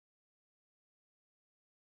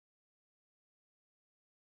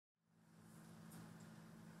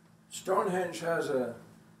Stonehenge has a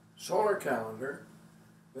solar calendar,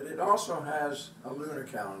 but it also has a lunar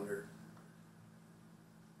calendar.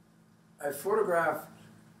 I photographed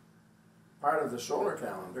part of the solar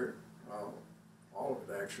calendar, well, all of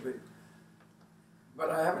it actually, but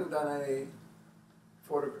I haven't done any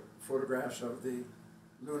photographs of the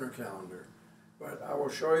lunar calendar. But I will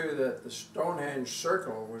show you that the Stonehenge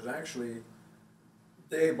circle was actually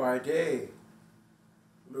day-by-day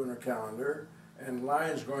lunar calendar, and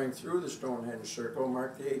lines going through the Stonehenge circle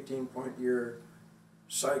mark the 18-point-year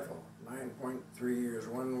cycle. 9.3 years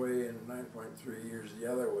one way and 9.3 years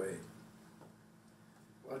the other way.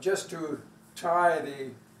 Well, just to tie the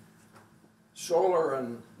solar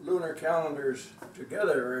and lunar calendars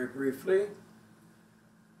together very briefly,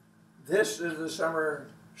 this is the summer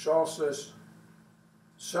solstice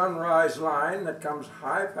sunrise line that comes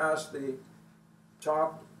high past the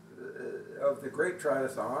top of the Great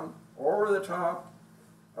Triathlon, over the top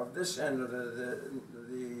of this end of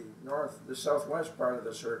the southwest part of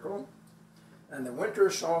the circle, and the winter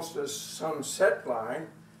solstice sunset line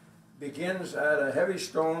begins at a heavy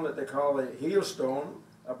stone that they call the heel stone,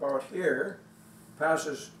 about here,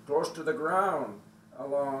 passes close to the ground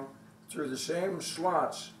along through the same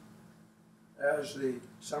slots as the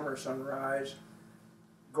summer sunrise,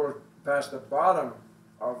 goes past the bottom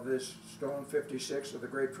of this stone 56 of the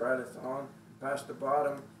Great Triathlon, past the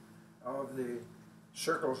bottom of the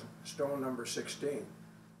circle stone number 16.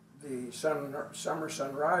 The summer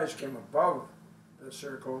sunrise came above the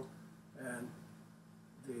circle, and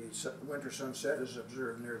the winter sunset is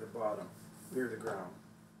observed near the bottom, near the ground.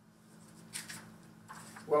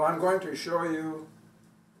 Well, I'm going to show you,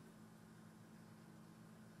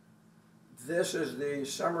 this is the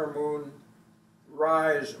summer moon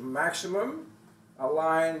rise maximum, a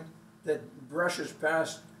line that brushes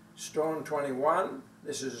past stone 21.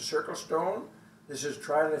 This is a circle stone. This is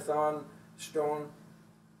trilithon stone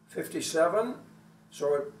 57.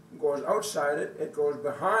 So it goes outside it. It goes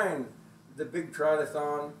behind the big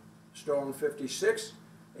trilithon stone 56.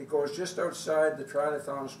 It goes just outside the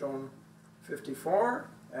trilithon stone 54,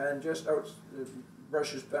 and just out, it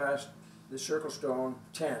brushes past the circle stone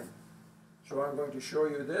 10. So I'm going to show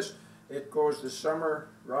you this. It goes the summer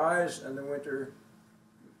rise and the winter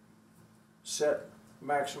set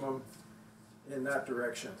maximum in that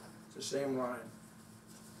direction. It's the same line.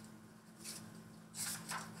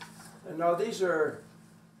 And now these are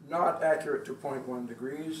not accurate to 0.1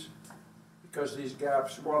 degrees because these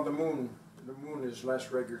gaps, well, the moon is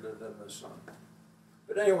less regular than the sun.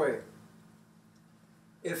 But anyway,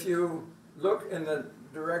 if you look in the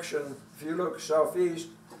direction, if you look southeast,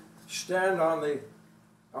 stand on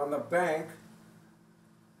the bank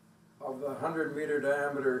of the 100-meter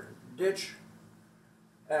diameter ditch,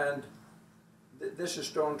 and this is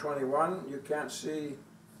stone 21. You can't see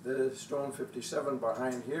the stone 57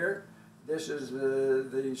 behind here. This is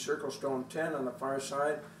the circle stone 10 on the far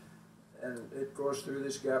side, and it goes through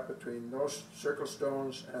this gap between those circle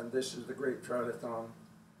stones, and this is the Great Trilithon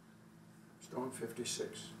stone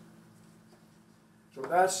 56. So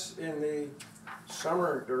that's in the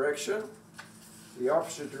summer direction. The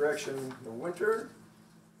opposite direction, the winter,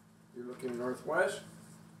 you're looking northwest.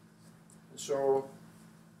 And so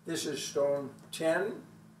this is stone 10,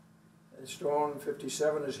 and stone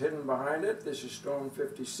 57 is hidden behind it. This is stone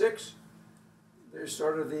 56. There's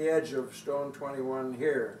sort of the edge of stone 21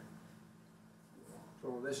 here.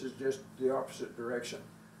 So this is just the opposite direction.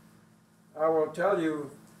 I will tell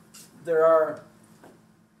you, there are,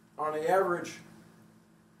 on the average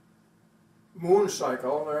moon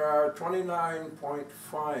cycle, there are 29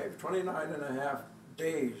 and a half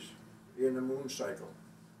days in the moon cycle.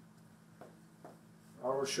 I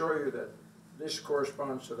will show you that this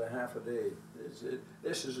corresponds to the half a day.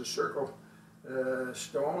 This is a circle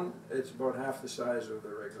stone. It's about half the size of the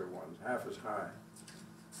regular ones, half as high.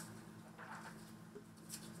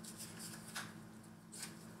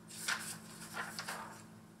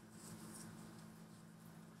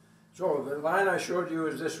 So the line I showed you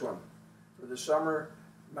is this one, for the summer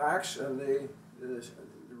max and the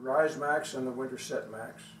rise max and the winter set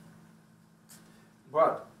max.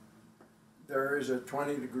 But there is a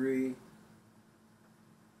 20-degree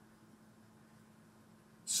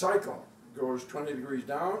cycle. It goes 20 degrees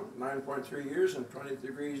down, 9.3 years, and 20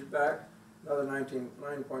 degrees back, another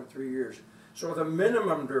 9.3 years. So the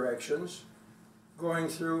minimum directions going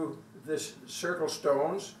through this circle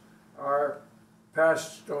stones are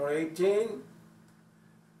past stone 18.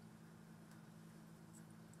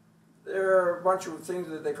 There are a bunch of things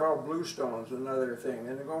that they call blue stones, another thing,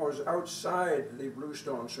 and it goes outside the blue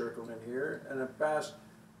stone circle in here, and it past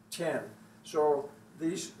 10. So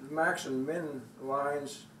these max and min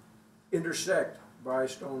lines intersect by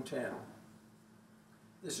stone 10.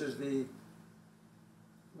 This is the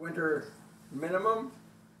winter minimum,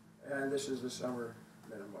 and this is the summer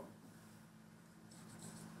minimum.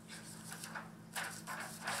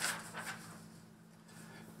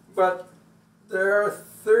 But there are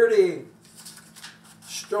 30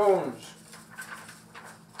 stones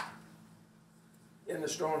in the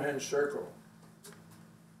Stonehenge circle.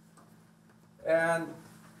 And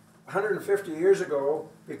 150 years ago,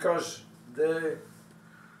 because the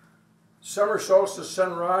summer solstice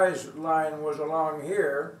sunrise line was along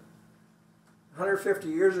here, 150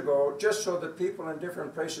 years ago, just so that people in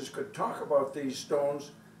different places could talk about these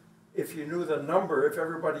stones, if you knew the number, if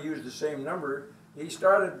everybody used the same number, he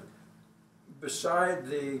started beside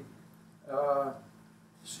the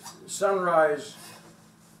sunrise,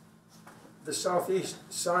 the southeast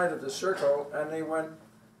side of the circle, and they went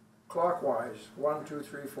clockwise. 1, 2,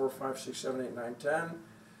 3, 4, 5, 6, 7, 8, 9, 10.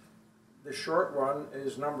 The short one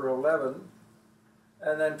is number 11,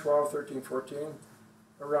 and then 12, 13, 14,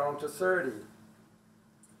 around to 30.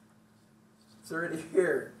 30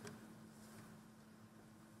 here.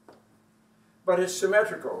 But it's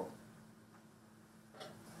symmetrical.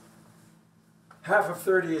 Half of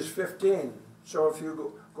 30 is 15. So if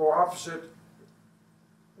you go opposite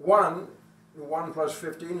 1, 1 plus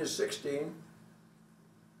 15 is 16.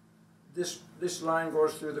 This line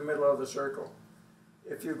goes through the middle of the circle.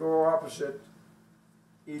 If you go opposite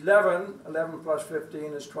 11, 11 plus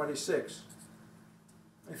 15 is 26.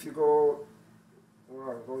 If you go,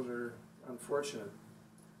 well, those are unfortunate.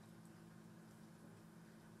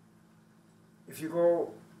 If you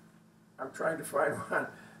go, I'm trying to find one,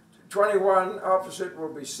 21 opposite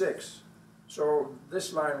will be 6. So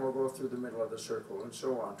this line will go through the middle of the circle, and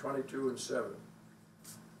so on, 22 and 7.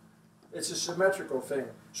 It's a symmetrical thing.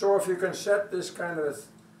 So if you can set this kind of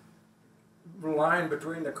line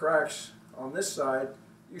between the cracks on this side,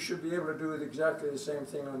 you should be able to do exactly the same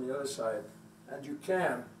thing on the other side. And you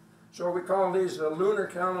can. So we call these the lunar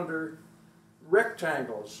calendar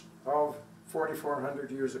rectangles of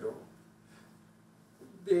 4,400 years ago.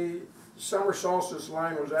 The summer solstice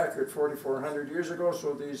line was accurate 4,400 years ago,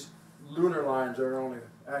 so these lunar lines are only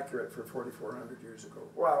accurate for 4,400 years ago.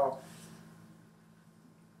 Well,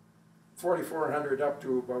 4,400 up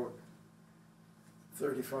to about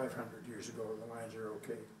 3,500 years ago, the lines are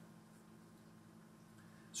okay.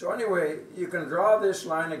 So anyway, you can draw this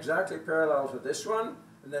line exactly parallel to this one,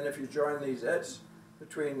 and then if you join these edges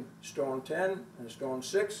between stone 10 and stone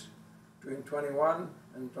 6, between 21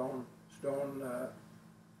 and stone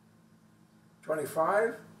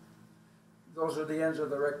 25, those are the ends of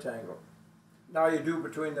the rectangle. Now you do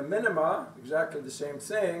between the minima, exactly the same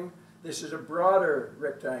thing. This is a broader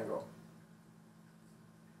rectangle.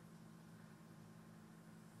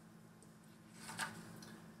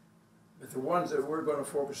 But the ones that we're going to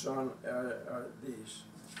focus on are these.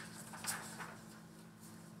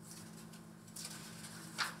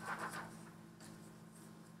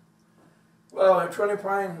 Well, at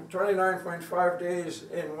 29.5 days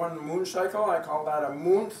in one moon cycle, I call that a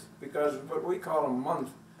month, because what we call a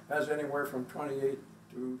month has anywhere from 28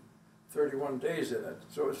 to 31 days in it.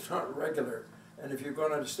 So it's not regular. And if you're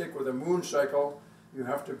going to stick with a moon cycle, you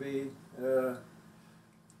have to be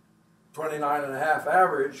 29 and a half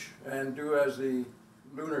average and do as the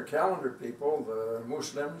lunar calendar people, the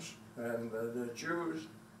Muslims and the Jews,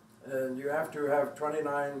 and you have to have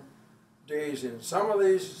 29 days in some of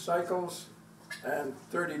these cycles and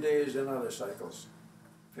 30 days in other cycles,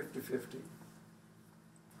 50-50.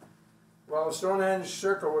 Well, the Stonehenge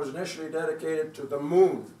circle was initially dedicated to the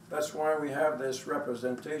moon. That's why we have this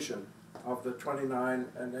representation of the 29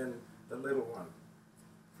 and then the little one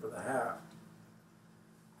for the half.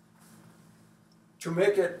 To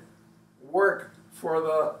make it work for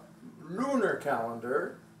the lunar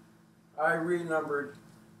calendar, I renumbered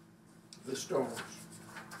the stones.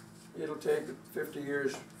 It'll take 50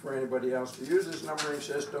 years for anybody else to use this numbering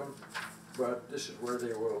system, but this is where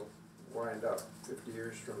they will wind up 50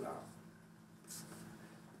 years from now.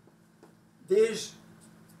 These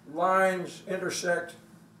lines intersect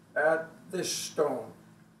at this stone.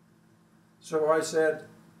 So I said,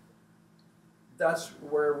 that's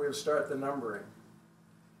where we'll start the numbering.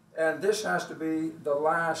 And this has to be the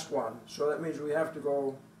last one. So that means we have to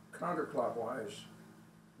go counterclockwise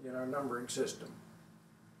in our numbering system.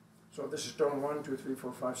 So this is stone 1, 2, 3,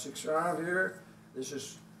 4, 5, 6 around here. This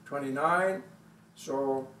is 29.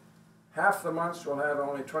 So half the months will have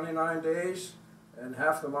only 29 days, and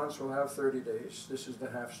half the months will have 30 days. This is the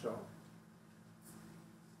half stone.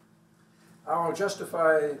 I will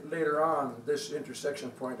justify later on this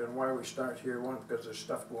intersection point and why we start here, one, because there's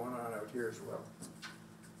stuff going on out here as well.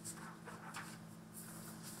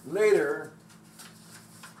 later,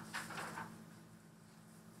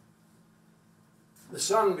 the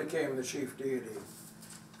sun became the chief deity.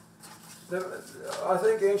 I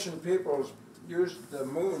think ancient peoples used the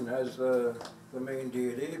moon as the main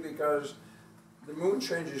deity because the moon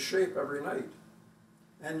changes shape every night.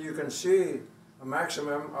 And you can see a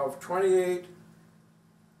maximum of 28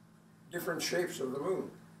 different shapes of the moon.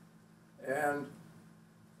 And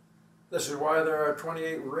this is why there are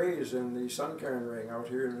 28 rays in the Sun-Cairn ring out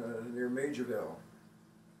here near Majorville.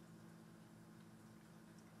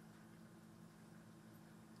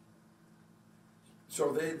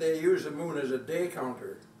 So they use the moon as a day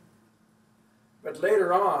counter. But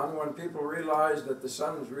later on, when people realized that the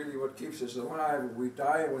sun is really what keeps us alive, we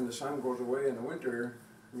die when the sun goes away in the winter.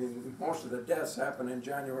 I mean, most of the deaths happen in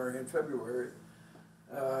January and February.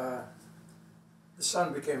 The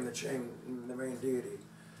sun became the main deity.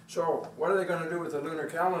 So what are they going to do with the lunar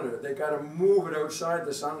calendar? They got to move it outside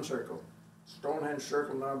the sun circle. Stonehenge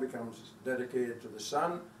circle now becomes dedicated to the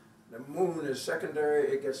sun. The moon is secondary,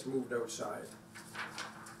 it gets moved outside.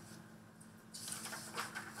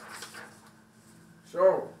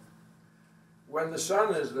 So, when the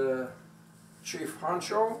sun is the chief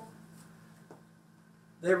honcho,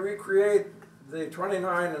 they recreate the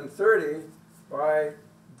 29 and 30 by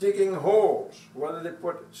digging holes. Whether they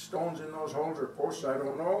put stones in those holes or posts, I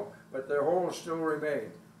don't know, but their holes still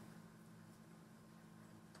remain.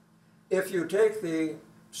 If you take the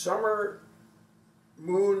summer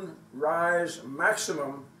moon rise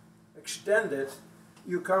maximum, extend it,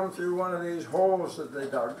 you come through one of these holes that they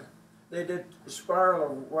dug. They did a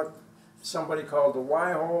spiral of what somebody called the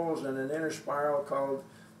Y holes and an inner spiral called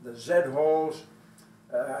the Z holes.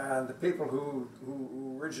 And the people who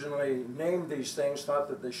originally named these things thought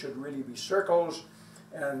that they should really be circles,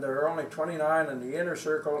 and there are only 29 in the inner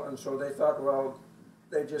circle, and so they thought, well,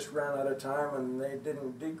 they just ran out of time and they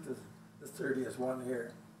didn't dig the 30th one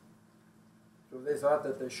here. So they thought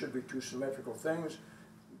that there should be two symmetrical things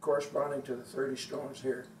corresponding to the 30 stones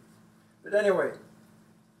here. But anyway,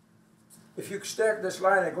 if you stack this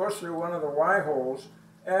line, it goes through one of the Y holes,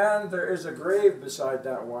 and there is a grave beside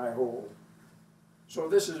that Y hole. So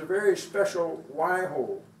this is a very special Y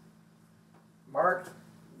hole, marked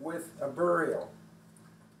with a burial.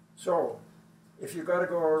 So if you've got to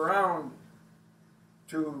go around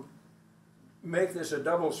to make this a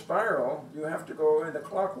double spiral, you have to go in the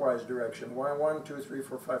clockwise direction. Y1, 2, 3,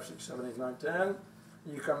 4, 5, 6, 7, 8, 9, 10. And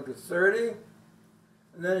you come to 30,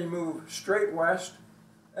 and then you move straight west,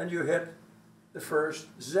 and you hit the first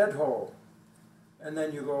Z hole. And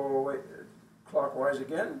then you go away, clockwise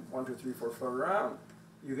again, 1, 2, 3, 4, 5 around.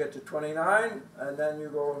 You get to 29, and then you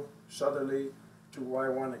go southerly to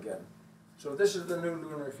Y1 again. So this is the new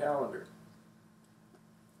lunar calendar.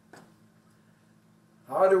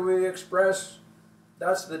 How do we express,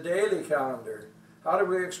 that's the daily calendar. How do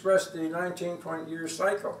we express the 19-point-year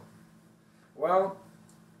cycle? Well,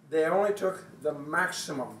 they only took the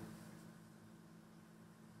maximum.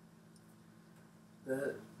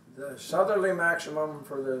 The southerly maximum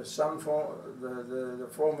for the the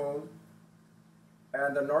full moon,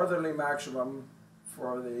 and the northerly maximum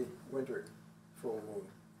for the winter full moon.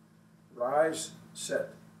 Rise, set.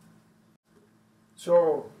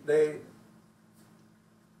 So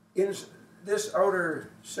in this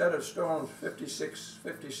outer set of stones,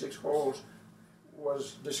 56 holes,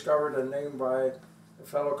 was discovered and named by a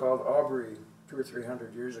fellow called Aubrey 200 or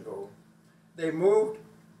 300 years ago. They moved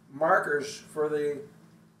markers for the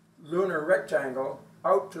lunar rectangle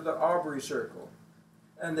out to the Aubrey circle.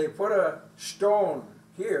 And they put a stone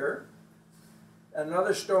here,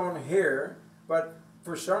 another stone here, but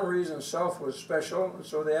for some reason south was special, and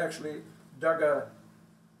so they actually dug a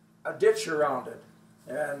ditch around it.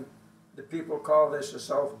 And the people call this a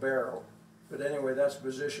south barrow. But anyway, that's the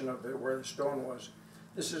position of where the stone was.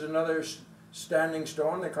 This is another standing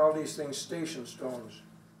stone. They call these things station stones.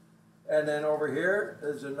 And then over here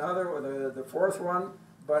is another, the fourth one,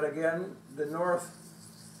 but again, the north,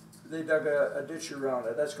 they dug a ditch around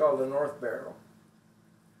it. That's called the north barrow.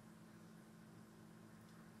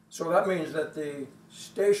 So that means that the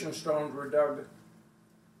station stones were dug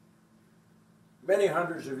many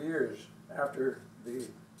hundreds of years after the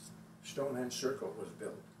Stonehenge circle was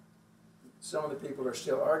built. Some of the people are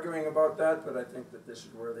still arguing about that, but I think that this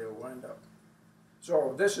is where they'll wind up.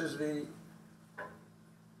 So this is the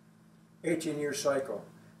 18-year cycle.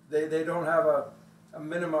 They don't have a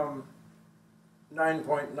minimum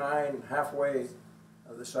 9.9 halfway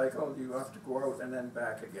of the cycle. You have to go out and then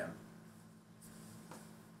back again.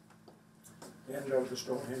 End of the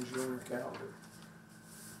Stonehenge lunar calendar.